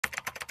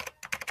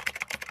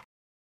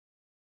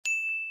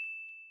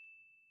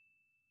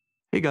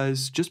Hey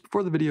guys, just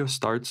before the video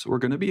starts, we're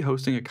going to be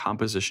hosting a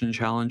composition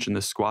challenge in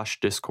the Squash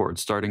Discord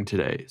starting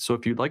today, so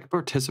if you'd like to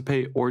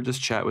participate or just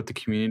chat with the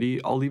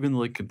community, I'll leave a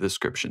link in the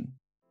description.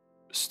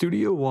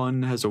 Studio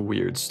One has a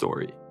weird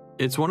story.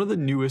 It's one of the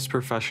newest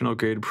professional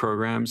grade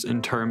programs in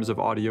terms of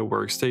audio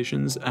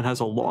workstations and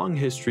has a long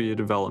history of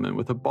development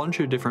with a bunch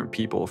of different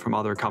people from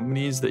other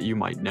companies that you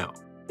might know.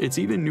 It's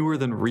even newer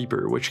than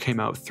Reaper, which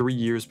came out 3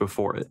 years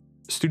before it.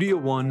 Studio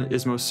One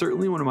is most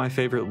certainly one of my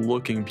favorite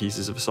looking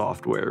pieces of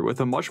software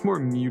with a much more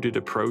muted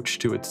approach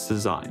to its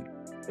design.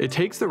 It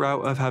takes the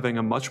route of having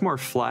a much more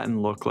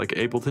flattened look like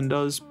Ableton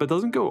does, but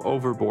doesn't go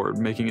overboard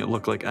making it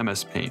look like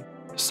MS Paint.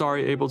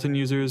 Sorry Ableton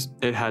users,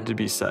 it had to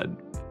be said.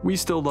 We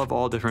still love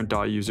all different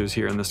DAW users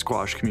here in the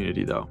Squash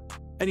community though.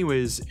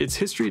 Anyways, its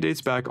history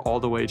dates back all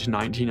the way to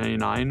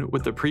 1999,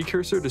 with the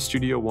precursor to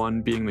Studio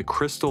One being the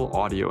Crystal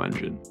audio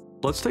engine.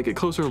 Let's take a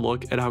closer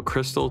look at how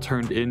Crystal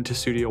turned into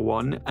Studio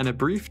One and a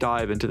brief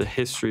dive into the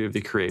history of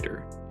the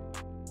creator.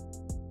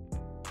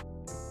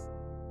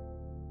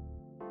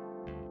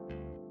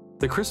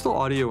 The Crystal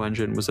audio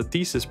engine was a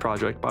thesis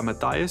project by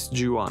Matthias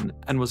Juwan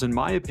and was, in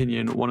my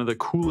opinion, one of the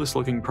coolest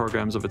looking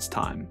programs of its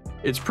time.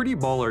 It's pretty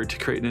baller to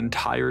create an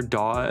entire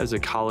DAW as a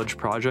college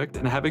project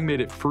and having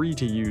made it free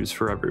to use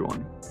for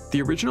everyone.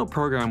 The original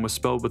program was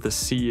spelled with a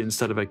C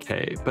instead of a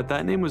K, but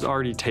that name was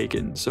already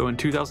taken, so in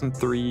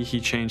 2003 he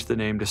changed the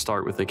name to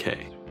start with a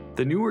K.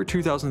 The newer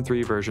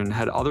 2003 version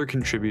had other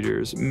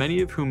contributors,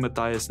 many of whom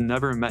Matthias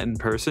never met in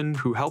person,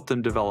 who helped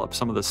him develop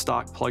some of the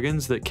stock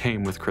plugins that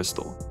came with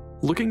Crystal.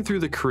 Looking through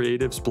the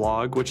Creatives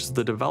blog, which is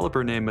the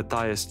developer name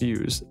Matthias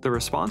used, the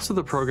response to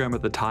the program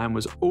at the time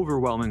was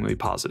overwhelmingly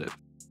positive.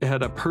 It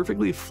had a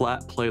perfectly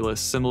flat playlist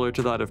similar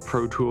to that of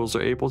Pro Tools or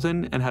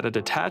Ableton and had a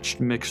detached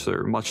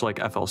mixer much like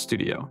FL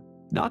Studio.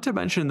 Not to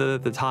mention that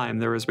at the time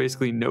there was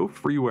basically no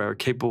freeware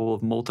capable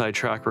of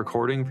multi-track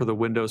recording for the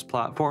Windows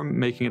platform,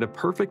 making it a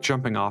perfect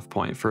jumping off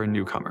point for a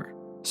newcomer.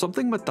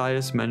 Something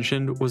Matthias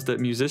mentioned was that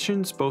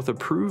musicians both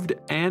approved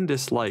and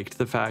disliked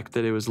the fact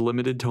that it was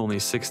limited to only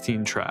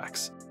 16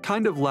 tracks.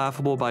 Kind of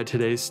laughable by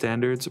today's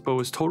standards, but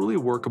was totally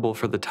workable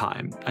for the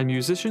time, and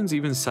musicians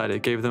even said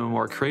it gave them a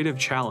more creative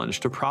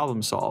challenge to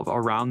problem solve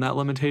around that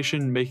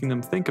limitation, making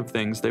them think of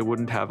things they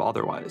wouldn't have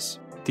otherwise.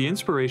 The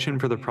inspiration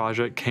for the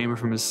project came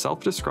from his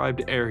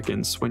self-described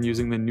arrogance when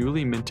using the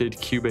newly minted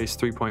Cubase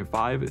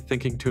 3.5,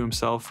 thinking to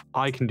himself,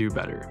 "I can do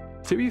better."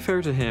 To be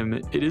fair to him,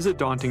 it is a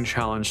daunting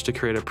challenge to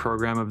create a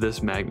program of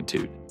this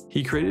magnitude.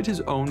 He created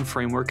his own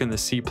framework in the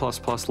C++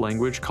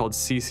 language called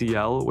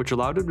CCL, which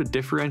allowed him to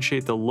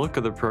differentiate the look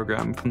of the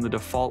program from the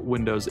default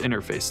Windows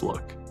interface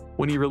look.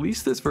 When he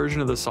released this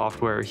version of the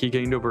software, he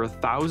gained over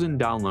 1,000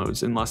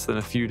 downloads in less than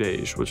a few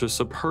days, which was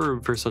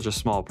superb for such a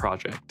small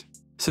project.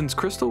 Since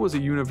Crystal was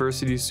a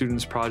university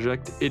student's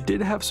project, it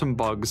did have some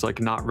bugs like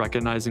not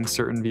recognizing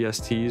certain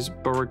VSTs,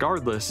 but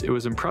regardless, it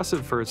was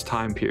impressive for its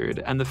time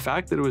period, and the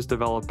fact that it was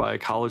developed by a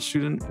college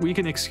student, we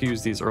can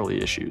excuse these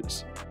early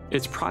issues.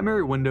 Its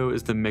primary window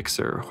is the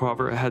mixer,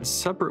 however it had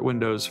separate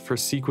windows for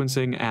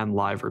sequencing and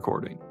live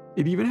recording.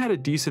 It even had a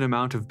decent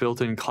amount of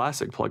built-in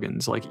classic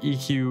plugins like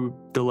EQ,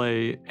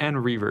 delay, and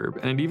reverb,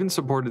 and it even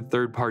supported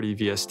third-party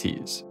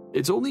VSTs.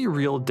 Its only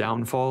real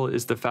downfall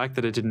is the fact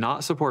that it did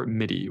not support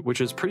MIDI,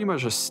 which is pretty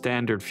much a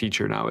standard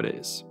feature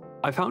nowadays.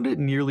 I found it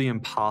nearly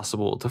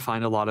impossible to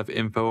find a lot of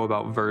info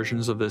about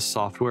versions of this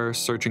software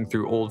searching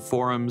through old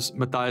forums,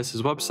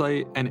 Matthias's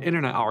website, and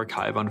Internet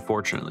Archive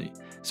unfortunately,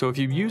 so if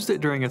you used it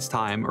during its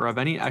time or have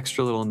any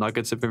extra little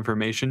nuggets of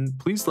information,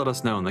 please let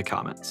us know in the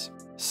comments.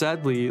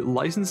 Sadly,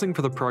 licensing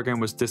for the program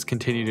was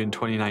discontinued in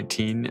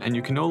 2019, and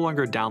you can no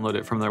longer download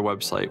it from their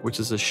website, which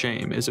is a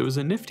shame as it was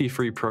a nifty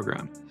free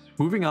program.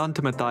 Moving on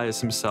to Matthias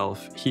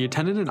himself, he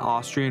attended an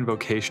Austrian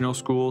vocational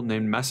school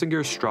named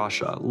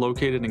Messingerstrasse,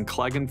 located in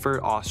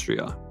Klagenfurt,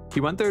 Austria.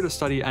 He went there to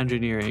study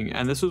engineering,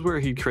 and this was where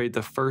he'd create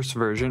the first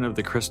version of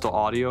the Crystal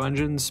audio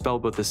engine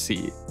spelled with a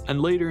C,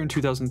 and later in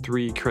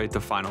 2003 create the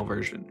final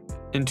version.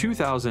 In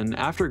 2000,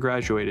 after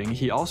graduating,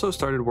 he also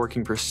started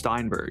working for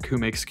Steinberg, who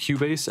makes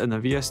Cubase and the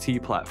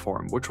VST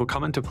platform, which will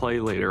come into play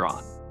later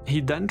on. He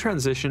then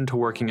transitioned to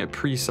working at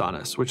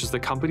PreSonus, which is the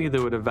company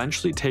that would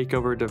eventually take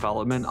over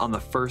development on the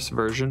first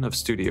version of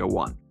Studio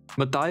One.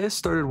 Matthias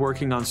started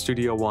working on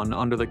Studio One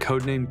under the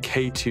codename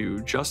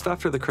K2 just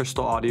after the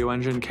Crystal audio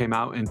engine came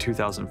out in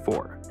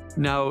 2004.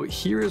 Now,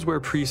 here is where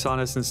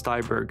PreSonus and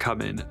Steinberg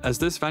come in, as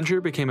this venture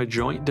became a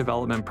joint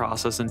development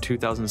process in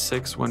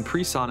 2006 when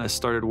PreSonus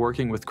started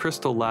working with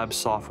KristalLabs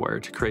Software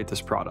to create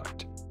this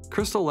product.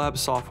 KristalLabs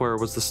Software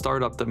was the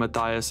startup that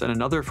Matthias and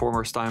another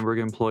former Steinberg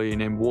employee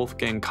named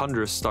Wolfgang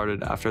Kundras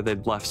started after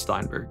they'd left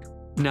Steinberg.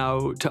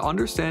 Now, to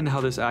understand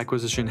how this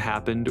acquisition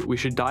happened, we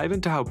should dive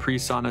into how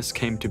PreSonus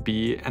came to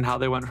be and how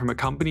they went from a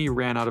company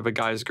ran out of a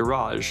guy's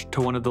garage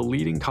to one of the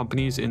leading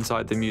companies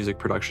inside the music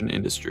production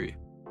industry.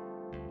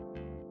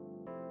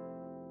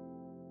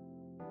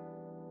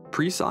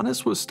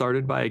 PreSonus was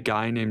started by a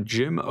guy named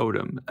Jim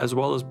Odom, as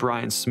well as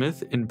Brian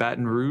Smith in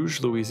Baton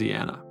Rouge,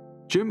 Louisiana.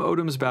 Jim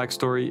Odom's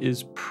backstory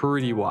is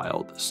pretty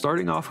wild,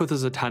 starting off with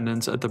his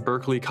attendance at the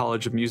Berklee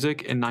College of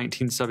Music in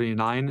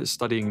 1979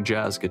 studying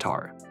jazz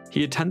guitar.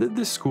 He attended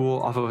this school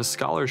off of a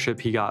scholarship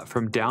he got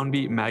from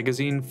Downbeat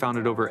magazine,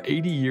 founded over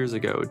 80 years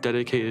ago,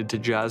 dedicated to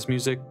jazz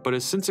music, but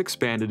has since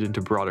expanded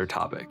into broader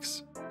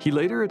topics. He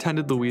later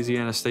attended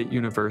Louisiana State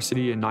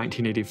University in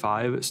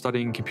 1985,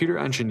 studying computer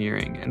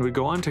engineering, and would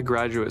go on to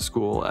graduate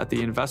school at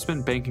the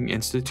Investment Banking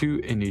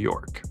Institute in New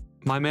York.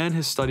 My man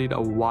has studied a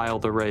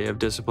wild array of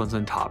disciplines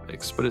and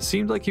topics, but it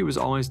seemed like he was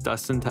always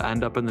destined to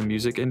end up in the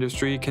music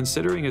industry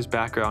considering his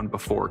background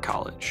before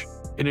college.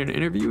 In an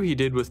interview he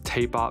did with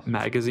Tape Op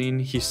magazine,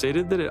 he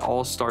stated that it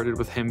all started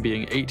with him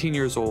being 18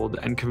 years old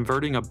and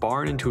converting a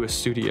barn into a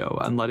studio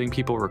and letting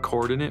people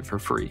record in it for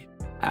free.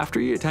 After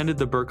he attended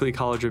the Berklee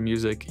College of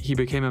Music, he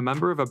became a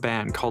member of a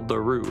band called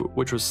LaRue,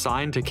 which was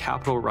signed to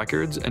Capitol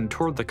Records and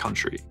toured the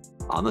country.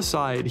 On the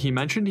side, he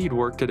mentioned he'd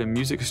worked at a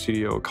music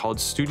studio called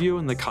Studio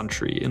in the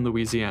Country in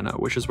Louisiana,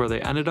 which is where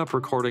they ended up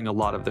recording a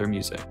lot of their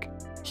music.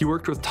 He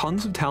worked with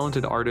tons of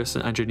talented artists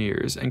and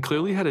engineers, and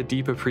clearly had a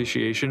deep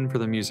appreciation for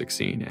the music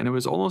scene, and it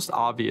was almost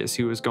obvious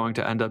he was going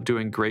to end up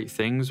doing great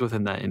things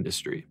within that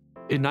industry.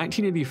 In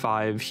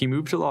 1985, he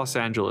moved to Los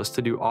Angeles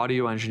to do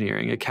audio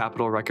engineering at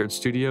Capitol Records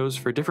Studios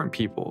for different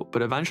people,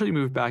 but eventually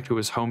moved back to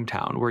his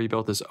hometown where he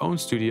built his own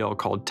studio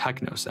called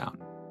Techno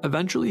Sound.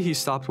 Eventually, he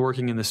stopped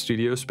working in the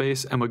studio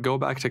space and would go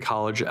back to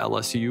college at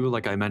LSU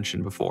like I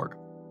mentioned before.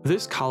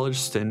 This college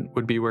stint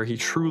would be where he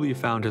truly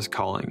found his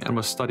calling and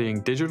was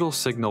studying digital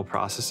signal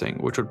processing,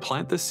 which would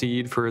plant the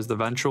seed for his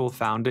eventual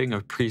founding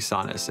of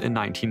PreSonus in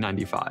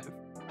 1995.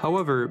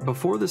 However,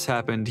 before this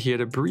happened, he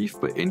had a brief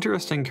but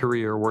interesting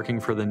career working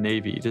for the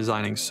Navy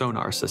designing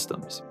sonar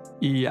systems.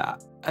 Yeah,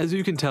 as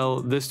you can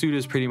tell, this dude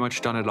has pretty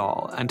much done it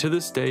all, and to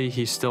this day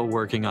he's still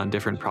working on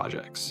different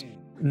projects.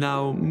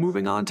 Now,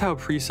 moving on to how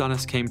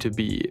PreSonus came to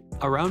be,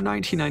 around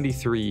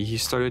 1993 he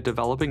started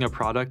developing a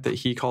product that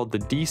he called the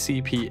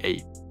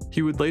DCP-8.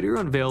 He would later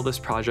unveil this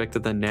project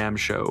at the NAMM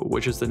show,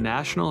 which is the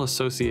National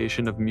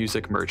Association of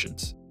Music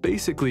Merchants.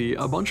 Basically,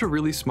 a bunch of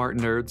really smart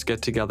nerds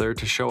get together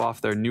to show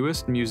off their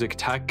newest music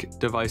tech,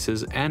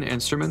 devices, and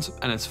instruments,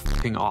 and it's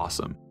fucking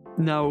awesome.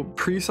 Now,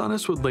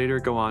 PreSonus would later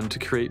go on to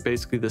create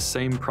basically the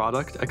same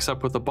product,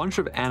 except with a bunch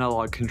of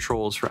analog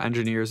controls for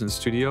engineers and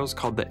studios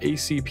called the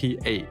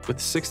ACP-8 with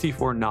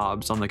 64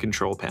 knobs on the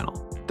control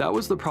panel. That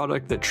was the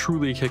product that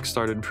truly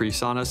kickstarted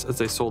PreSonus, as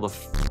they sold a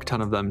fuck ton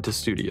of them to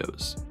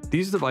studios.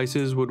 These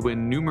devices would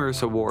win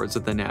numerous awards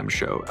at the NAMM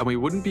show, and we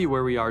wouldn't be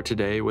where we are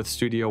today with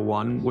Studio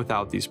One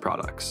without these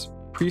products.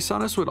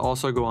 PreSonus would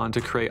also go on to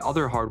create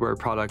other hardware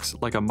products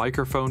like a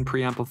microphone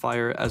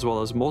preamplifier as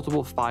well as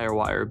multiple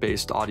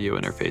FireWire-based audio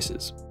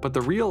interfaces. But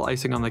the real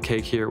icing on the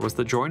cake here was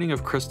the joining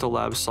of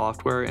KristalLabs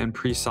Software and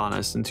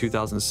PreSonus in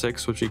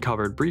 2006, which we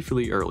covered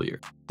briefly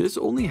earlier. This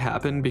only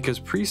happened because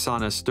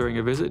PreSonus, during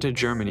a visit to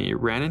Germany,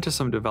 ran into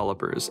some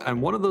developers,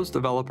 and one of those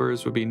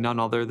developers would be none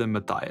other than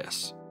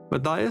Matthias.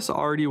 Matthias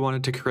already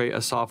wanted to create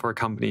a software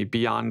company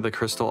beyond the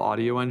Crystal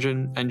audio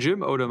engine, and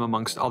Jim Odom,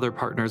 amongst other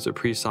partners at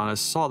PreSonus,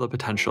 saw the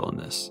potential in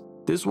this.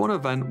 This one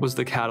event was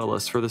the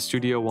catalyst for the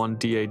Studio One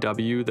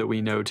DAW that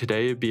we know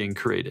today being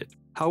created.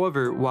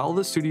 However, while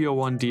the Studio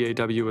One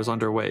DAW was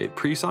underway,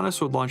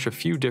 PreSonus would launch a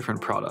few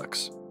different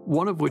products,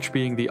 one of which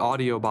being the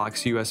Audio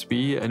Box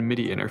USB and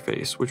MIDI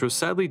interface, which was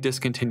sadly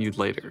discontinued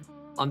later.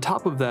 On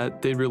top of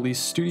that, they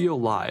released Studio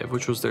Live,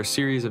 which was their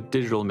series of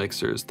digital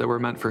mixers that were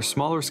meant for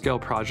smaller scale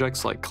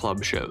projects like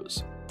club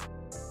shows.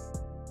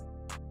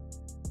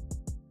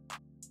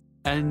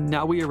 And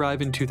now we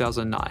arrive in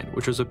 2009,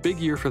 which was a big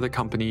year for the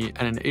company,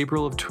 and in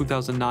April of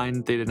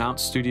 2009 they'd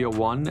announced Studio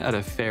One at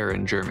a fair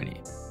in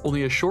Germany.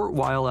 Only a short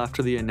while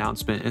after the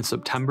announcement in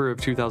September of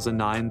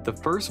 2009, the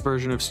first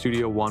version of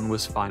Studio One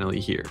was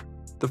finally here.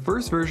 The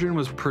first version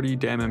was pretty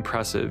damn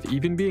impressive,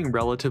 even being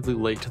relatively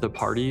late to the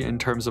party in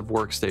terms of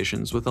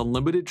workstations with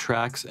unlimited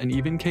tracks, and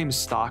even came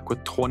stock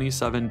with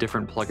 27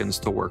 different plugins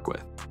to work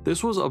with.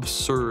 This was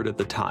absurd at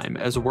the time,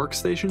 as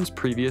workstations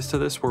previous to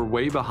this were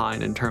way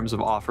behind in terms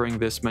of offering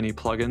this many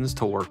plugins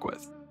to work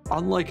with.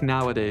 Unlike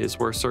nowadays,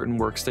 where certain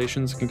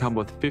workstations can come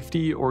with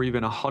 50 or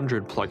even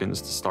 100 plugins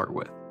to start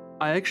with.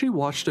 I actually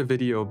watched a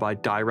video by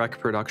Direct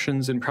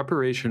Productions in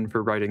preparation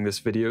for writing this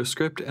video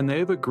script, and they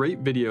have a great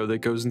video that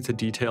goes into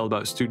detail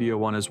about Studio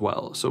One as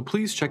well, so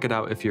please check it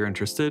out if you're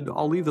interested.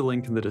 I'll leave the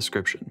link in the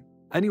description.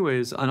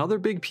 Anyways, another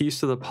big piece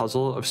to the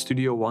puzzle of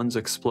Studio One's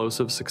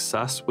explosive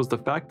success was the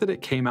fact that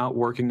it came out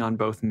working on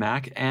both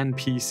Mac and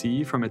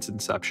PC from its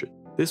inception.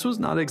 This was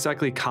not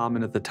exactly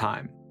common at the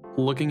time.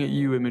 Looking at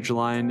you,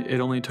 ImageLine, it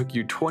only took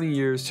you 20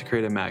 years to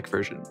create a Mac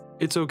version.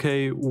 It's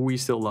okay, we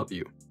still love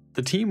you.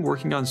 The team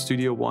working on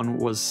Studio One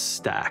was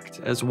stacked,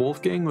 as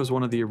Wolfgang was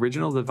one of the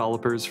original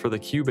developers for the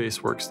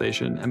Cubase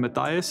workstation, and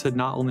Matthias had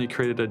not only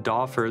created a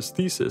DAW for his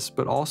thesis,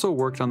 but also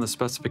worked on the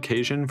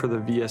specification for the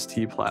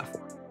VST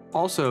platform.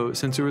 Also,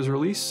 since it was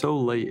released so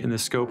late in the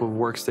scope of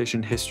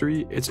workstation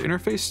history, its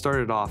interface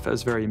started off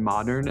as very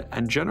modern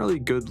and generally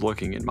good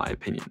looking in my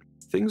opinion.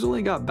 Things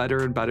only got better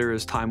and better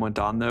as time went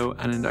on though,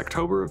 and in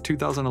October of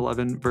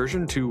 2011,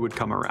 version 2 would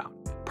come around.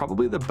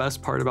 Probably the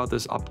best part about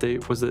this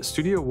update was that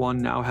Studio One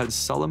now had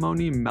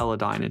Celemony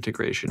Melodyne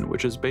integration,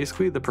 which is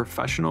basically the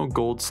professional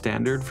gold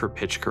standard for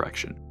pitch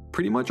correction.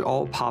 Pretty much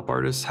all pop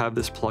artists have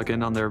this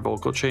plugin on their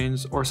vocal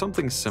chains or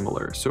something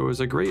similar, so it was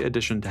a great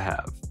addition to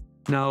have.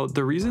 Now,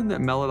 the reason that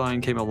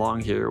Melodyne came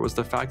along here was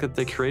the fact that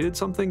they created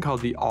something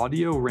called the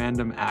Audio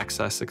Random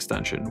Access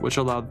extension, which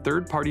allowed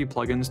third-party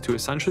plugins to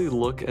essentially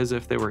look as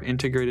if they were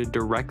integrated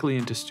directly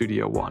into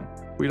Studio One.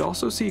 We'd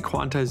also see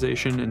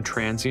quantization and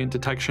transient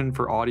detection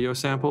for audio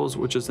samples,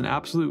 which is an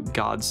absolute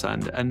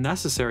godsend and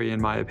necessary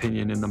in my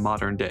opinion in the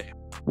modern day.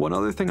 One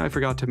other thing I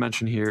forgot to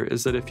mention here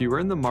is that if you were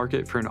in the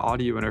market for an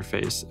audio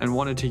interface and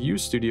wanted to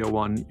use Studio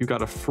One, you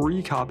got a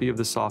free copy of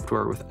the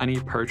software with any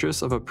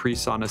purchase of a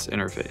PreSonus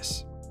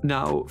interface.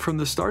 Now, from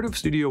the start of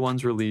Studio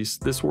One's release,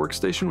 this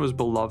workstation was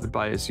beloved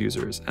by its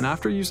users, and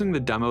after using the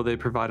demo they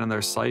provide on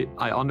their site,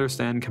 I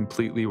understand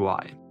completely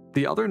why.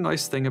 The other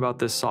nice thing about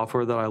this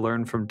software that I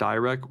learned from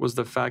Direct was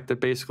the fact that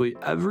basically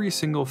every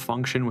single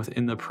function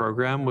within the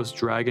program was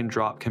drag and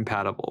drop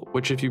compatible,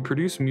 which if you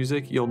produce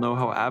music, you'll know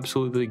how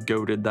absolutely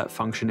goated that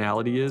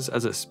functionality is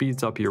as it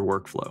speeds up your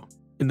workflow.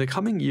 In the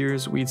coming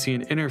years, we'd see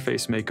an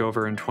interface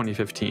makeover in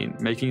 2015,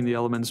 making the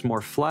elements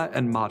more flat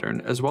and modern,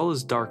 as well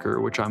as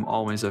darker, which I'm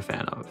always a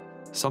fan of.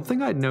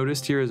 Something I'd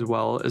noticed here as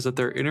well is that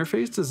their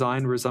interface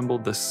design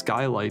resembled the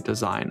skylight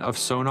design of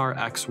Sonar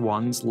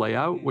X1's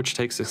layout, which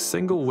takes a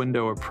single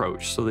window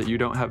approach so that you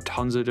don't have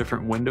tons of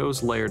different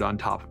windows layered on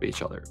top of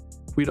each other.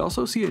 We'd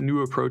also see a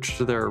new approach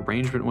to their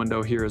arrangement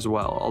window here as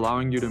well,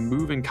 allowing you to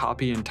move and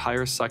copy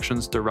entire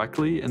sections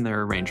directly in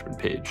their arrangement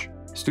page.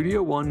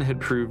 Studio One had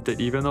proved that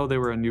even though they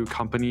were a new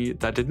company,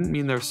 that didn't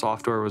mean their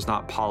software was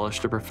not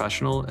polished or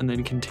professional, and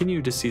they'd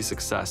continue to see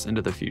success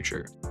into the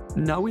future.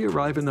 Now we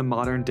arrive in the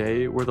modern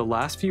day where the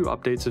last few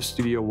updates of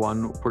Studio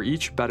One were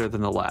each better than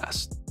the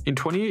last. In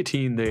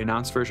 2018, they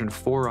announced version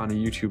 4 on a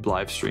YouTube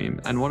livestream,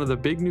 and one of the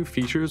big new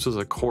features was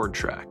a chord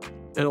track.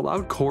 It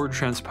allowed chord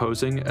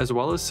transposing as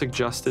well as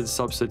suggested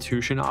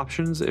substitution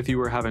options if you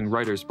were having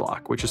writer's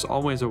block, which is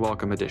always a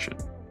welcome addition.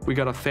 We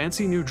got a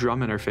fancy new drum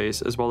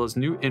interface as well as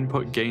new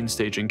input gain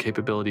staging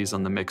capabilities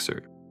on the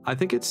mixer. I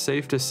think it's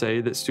safe to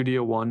say that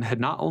Studio One had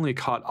not only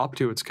caught up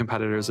to its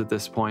competitors at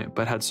this point,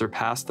 but had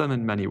surpassed them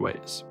in many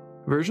ways.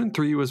 Version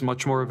 3 was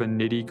much more of a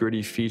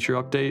nitty-gritty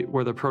feature update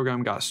where the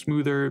program got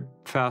smoother,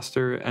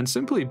 faster, and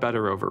simply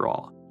better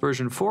overall.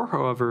 Version 4,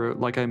 however,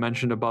 like I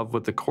mentioned above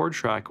with the chord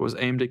track, was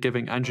aimed at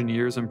giving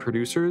engineers and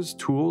producers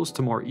tools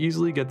to more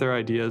easily get their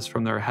ideas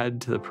from their head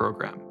to the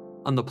program.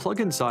 On the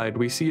plugin side,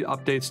 we see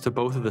updates to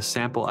both of the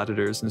sample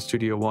editors in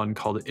Studio One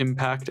called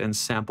Impact and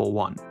Sample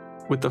One.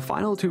 With the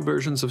final two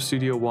versions of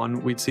Studio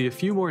One, we'd see a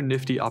few more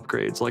nifty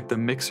upgrades like the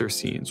mixer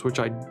scenes, which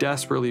I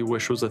desperately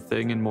wish was a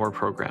thing in more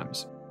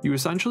programs. You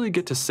essentially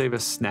get to save a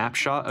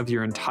snapshot of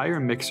your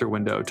entire mixer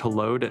window to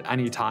load at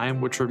any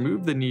time, which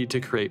removed the need to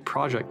create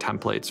project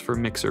templates for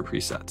mixer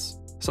presets.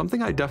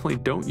 Something I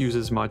definitely don't use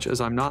as much as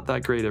I'm not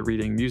that great at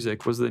reading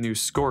music was the new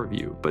score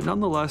view, but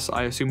nonetheless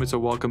I assume it's a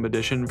welcome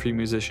addition for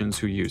musicians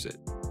who use it.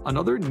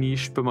 Another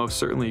niche but most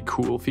certainly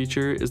cool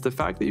feature is the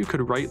fact that you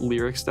could write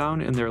lyrics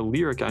down in their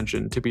lyric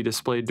engine to be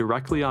displayed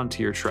directly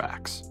onto your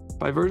tracks.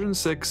 By version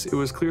 6, it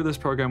was clear this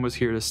program was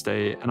here to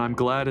stay, and I'm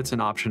glad it's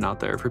an option out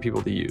there for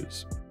people to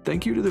use.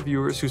 Thank you to the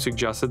viewers who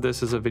suggested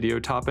this as a video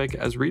topic,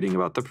 as reading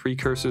about the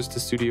precursors to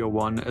Studio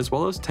One as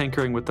well as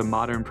tinkering with the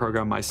modern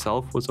program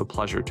myself was a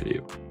pleasure to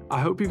do.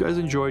 I hope you guys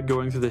enjoyed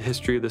going through the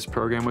history of this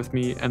program with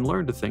me and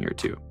learned a thing or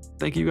two.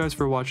 Thank you guys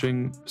for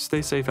watching,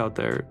 stay safe out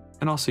there,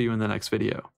 and I'll see you in the next video.